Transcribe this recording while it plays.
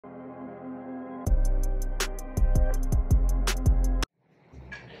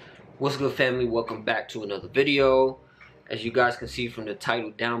What's good, family? Welcome back to another video. As you guys can see from the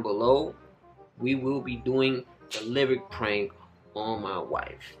title down below, we will be doing a lyric prank on my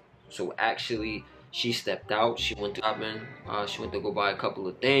wife. So actually, she stepped out. She went to shopping. She went to go buy a couple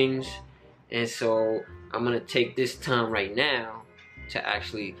of things, and so I'm gonna take this time right now to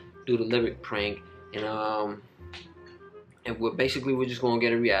actually do the lyric prank, and we're just gonna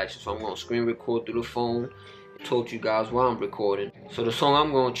get a reaction. So I'm gonna screen record through the phone. Told you guys while I'm recording. So the song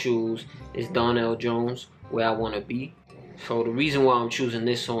I'm gonna choose is Donnell Jones, Where I Wanna Be. So the reason why I'm choosing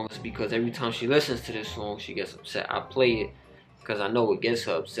this song is because every time she listens to this song, she gets upset. I play it because I know it gets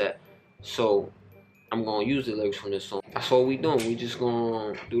her upset. So I'm gonna use the lyrics from this song. That's all we doing. We just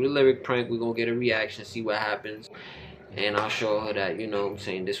gonna do the lyric prank. We're gonna get a reaction, see what happens. And I'll show her that, you know what I'm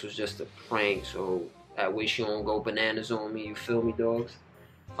saying, this was just a prank. So that way she don't go bananas on me. You feel me, dogs?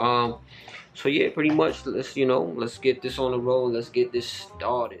 So yeah, pretty much, let's get this on the road. Let's get this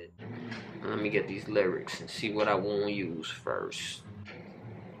started. Let me get these lyrics and see what I want to use first.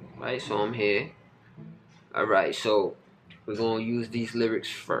 Right, so I'm here. Alright, so we're gonna use these lyrics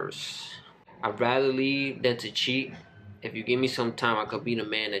first. I'd rather leave than to cheat. If you give me some time, I could be the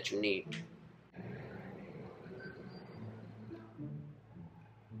man that you need.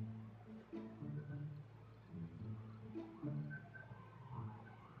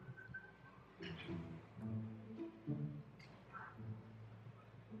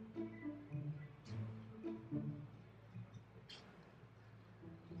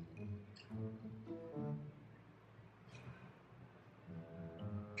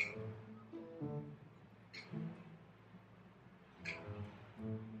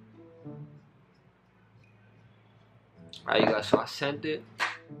 Alright, you guys, so I sent it.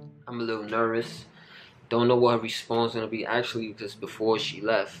 I'm a little nervous. Don't know what her response is gonna be. Actually, because before she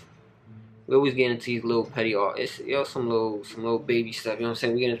left, we always get into these little petty some little baby stuff. You know what I'm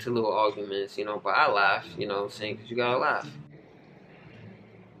saying? We get into little arguments, you know. But I laugh, you know what I'm saying? Because you gotta laugh.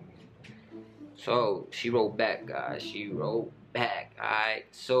 So she wrote back, guys. She wrote back. Alright.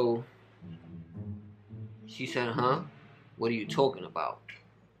 So she said, "Huh? What are you talking about?"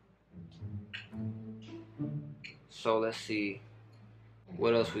 So let's see.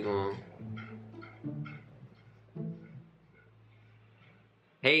 What else we gonna?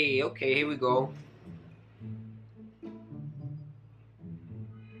 Hey, okay, here we go.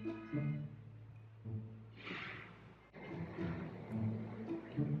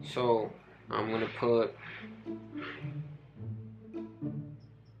 So I'm gonna put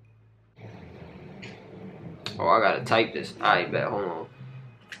I gotta type this. Alright, bet, hold on.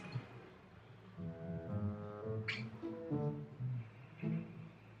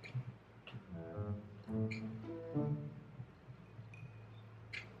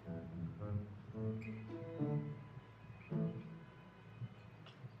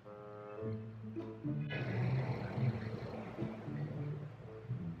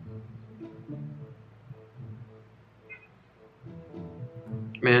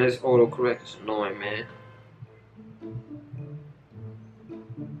 Man, this autocorrect is annoying, man.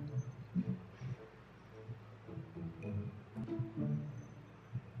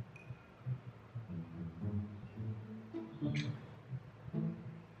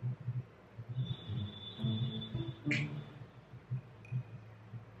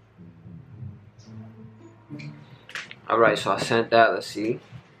 Alright, so I sent that. Let's see.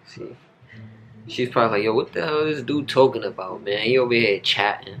 She's probably like, yo, what the hell is this dude talking about, man? He over here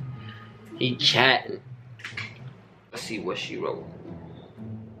chatting. He chatting. Let's see what she wrote.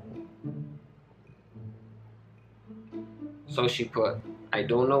 So she put, I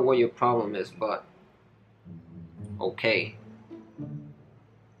don't know what your problem is, but okay.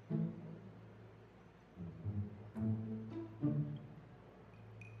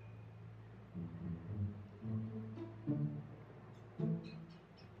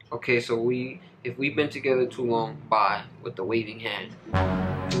 Okay, so if we've been together too long, bye, with the waving hand.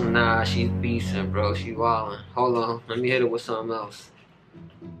 Nah, she's beastin', bro. She wildin'. Hold on, let me hit her with something else.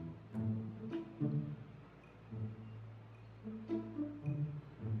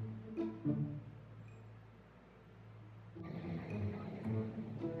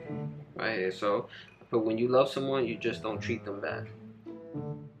 Right here, so but when you love someone, you just don't treat them bad.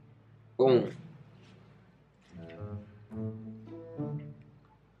 Boom.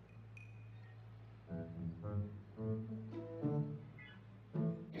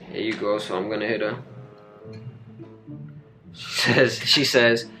 There you go. So I'm gonna hit her. She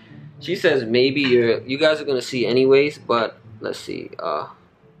says maybe you guys are gonna see anyways, but let's see.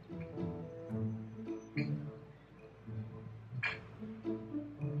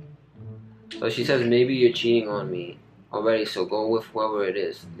 So she says maybe you're cheating on me. already, so go with whoever it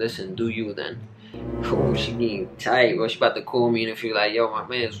is. Listen, do you then. Oh, she being tight, bro. She about to call me and feel like, yo, my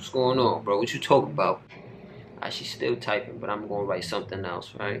man, what's going on, bro? What you talking about? She's still typing, but I'm gonna write something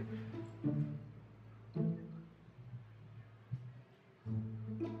else, right?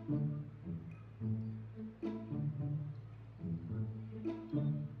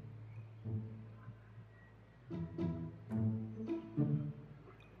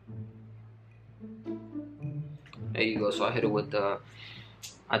 There you go. So I hit her with the,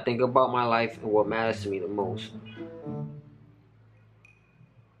 I think about my life and what matters to me the most.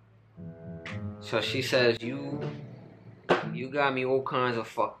 So she says, you got me all kinds of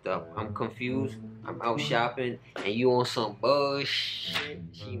fucked up. I'm confused. I'm out shopping and you on some bullshit.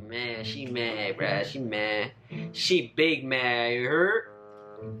 She mad, bruh. She mad. She big mad, you heard?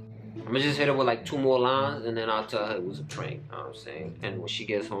 I'm gonna just hit her with like 2 more lines and then I'll tell her it was a prank. You know what I'm saying? And when she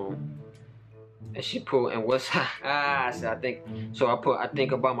gets home, and she put, and what's, so I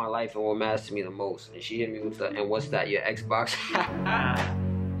think about my life and what matters to me the most. And she hit me with the, and what's that, your Xbox?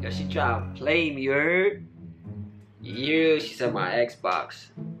 Yo, she try to play me, you heard? Yeah, she said my Xbox.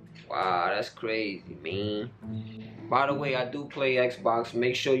 Wow, that's crazy, man. By the way, I do play Xbox.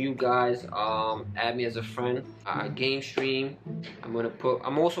 Make sure you guys add me as a friend. Game stream.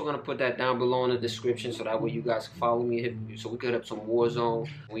 I'm also gonna put that down below in the description so that way you guys can follow me. So we could have some Warzone.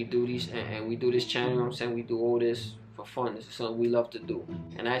 We do these and we do this channel. You know what I'm saying, we do all this for fun. This is something we love to do.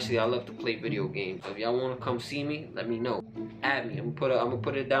 And actually, I love to play video games. So if y'all wanna come see me, let me know. Add me. I'm gonna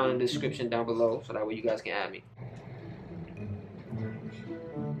put it down in the description down below so that way you guys can add me.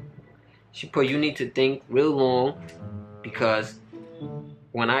 She put, you need to think real long because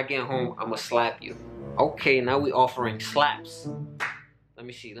when I get home, I'ma slap you. Okay, now we offering slaps. Let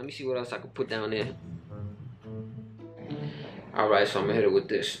me see what else I can put down there. Alright, so I'm gonna hit it with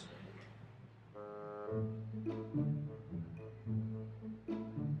this.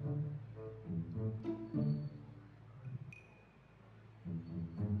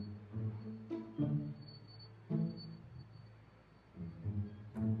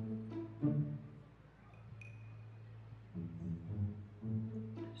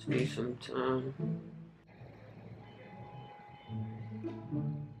 Just need some time.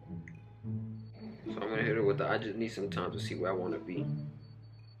 So I'm gonna hit her with the, I just need some time to see where I wanna be.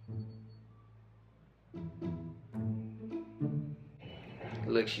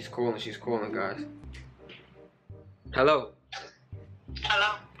 Look, she's calling, guys. Hello?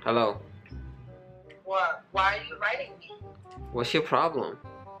 Hello? Hello? What? Why are you writing me? What's your problem?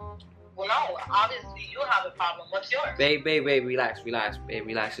 Well, no, obviously you have a problem. What's yours? Babe, relax, babe,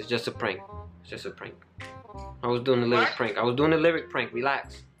 relax. It's just a prank. It's just a prank. I was doing the lyric prank. I was doing the lyric prank.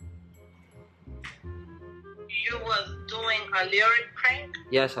 Relax. You was doing a lyric prank?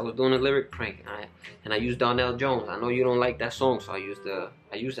 Yes, I was doing a lyric prank. And I used Darnell Jones. I know you don't like that song, so I used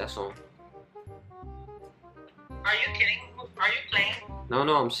that song. Are you kidding? Are you playing?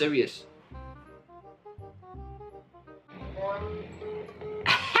 No, I'm serious.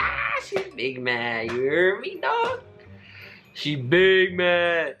 She's big mad. You heard me, dog? She big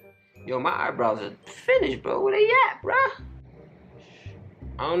mad. Yo, my eyebrows are finished, bro. Where they at, bro?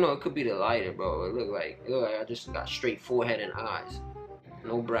 I don't know. It could be the lighter, bro. It look like I just got straight forehead and eyes,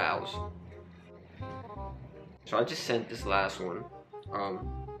 no brows. So I just sent this last one. I'm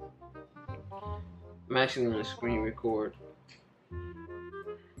actually gonna screen record.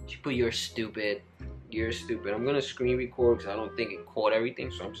 She put, you're stupid. You're stupid. I'm gonna screen record because I don't think it caught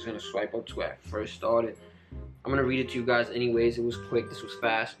everything, so I'm just gonna swipe up to where I first started. I'm gonna read it to you guys anyways. It was quick. This was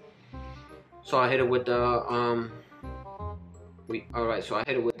fast. So I hit it with the alright, so I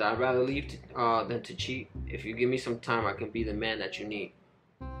hit it with the, I'd rather leave than to cheat. If you give me some time, I can be the man that you need.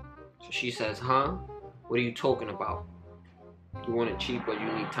 So she says, huh? What are you talking about? You want to cheat, but you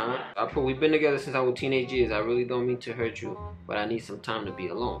need time? I put, we've been together since our teenage years. I really don't mean to hurt you, but I need some time to be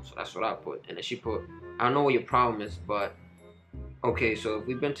alone. So that's what I put. And then she put, I don't know what your problem is, but okay, so if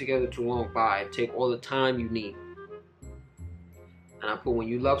we've been together too long, bye. Take all the time you need. And I put, when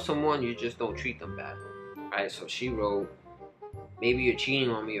you love someone, you just don't treat them bad. Right? So she wrote, maybe you're cheating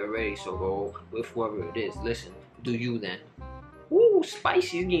on me already, so go with whoever it is. Listen, do you then? Ooh,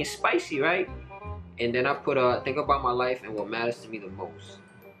 spicy. It's getting spicy, right? And then I put, think about my life and what matters to me the most.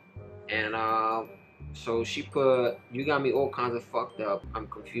 And so she put, you got me all kinds of fucked up. I'm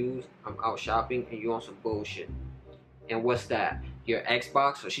confused. I'm out shopping and you on some bullshit. And what's that? Your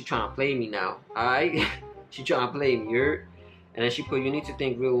Xbox? So she trying to play me now. Alright? She trying to play me, you heard? And then she put, you need to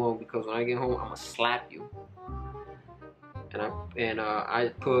think real long because when I get home, I'ma slap you. And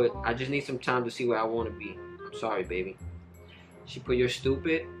I put, I just need some time to see where I want to be. I'm sorry, baby. She put, you're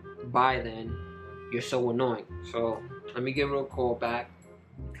stupid. Bye then. You're so annoying. So Let me give her a call back.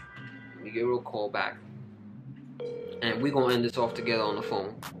 And we're gonna end this off together on the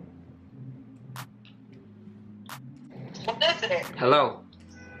phone. What is it? Hello.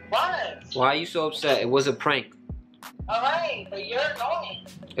 What? Why are you so upset? It was a prank. Alright, but you're annoying.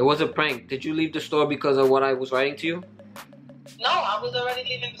 It was a prank. Did you leave the store because of what I was writing to you? No, I was already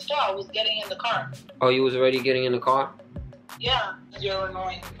leaving the store. I was getting in the car. Oh, you was already getting in the car? Yeah, you're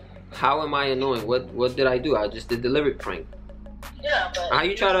annoying. How am I annoying? What did I do? I just did the lyric prank. Yeah, but How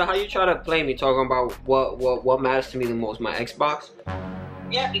you try to play me talking about what matters to me the most? My Xbox?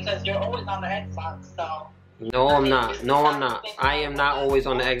 yeah, because you're always on the Xbox, so. No, I'm not. No, I'm not. I am not always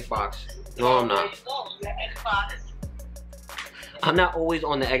on the Xbox. No, I'm There not. you go. Your Xbox. I'm not always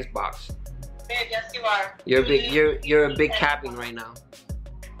on the Xbox. Babe, yes, you are. You're a big capping right now.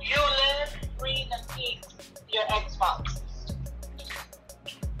 You live, breathe, and eat your Xbox.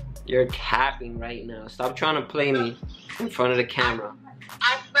 You're capping right now. Stop trying to play me in front of the camera.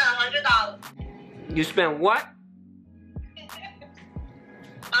 I spent $100. You spent what?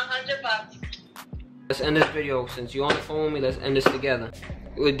 $100. Let's end this video. Since you're on the phone with me, let's end this together.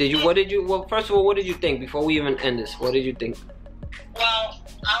 Well, first of all, what did you think before we even end this? What did you think? Well,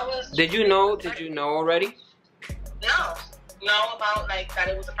 I was. Did you know already? No, about like that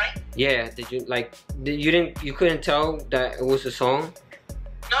it was a prank. Yeah. You couldn't tell that it was a song?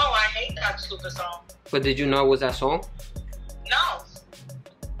 No, I hate that stupid song. But did you know it was that song? No.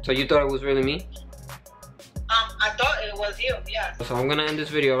 So you thought it was really me? I thought it was you. Yes. So I'm gonna end this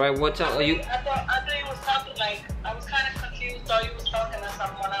video, right? What time are you? I thought you was talking like I was kind of confused. Thought you was talking to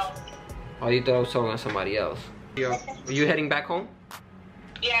someone else. Oh, you thought I was talking to somebody else. Are you heading back home?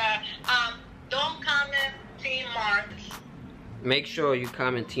 Yeah. Don't comment Team Mark. Make sure you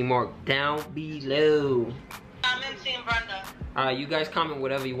comment Team Mark down below. Comment Team Brenda. Alright, you guys comment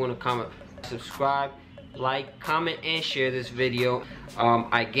whatever you want to comment. Subscribe, like, comment, and share this video.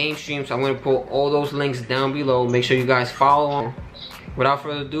 I game stream, so I'm going to put all those links down below. Make sure you guys follow on. Without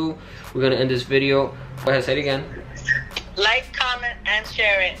further ado, we're going to end this video. Go ahead, say it again. Like, comment, and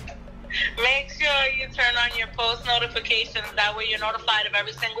share it. Make sure you turn on your post notifications. That way you're notified of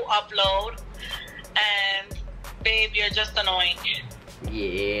every single upload. And, babe, you're just annoying.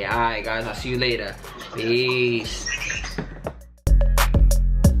 Yeah, alright guys, I'll see you later. Peace.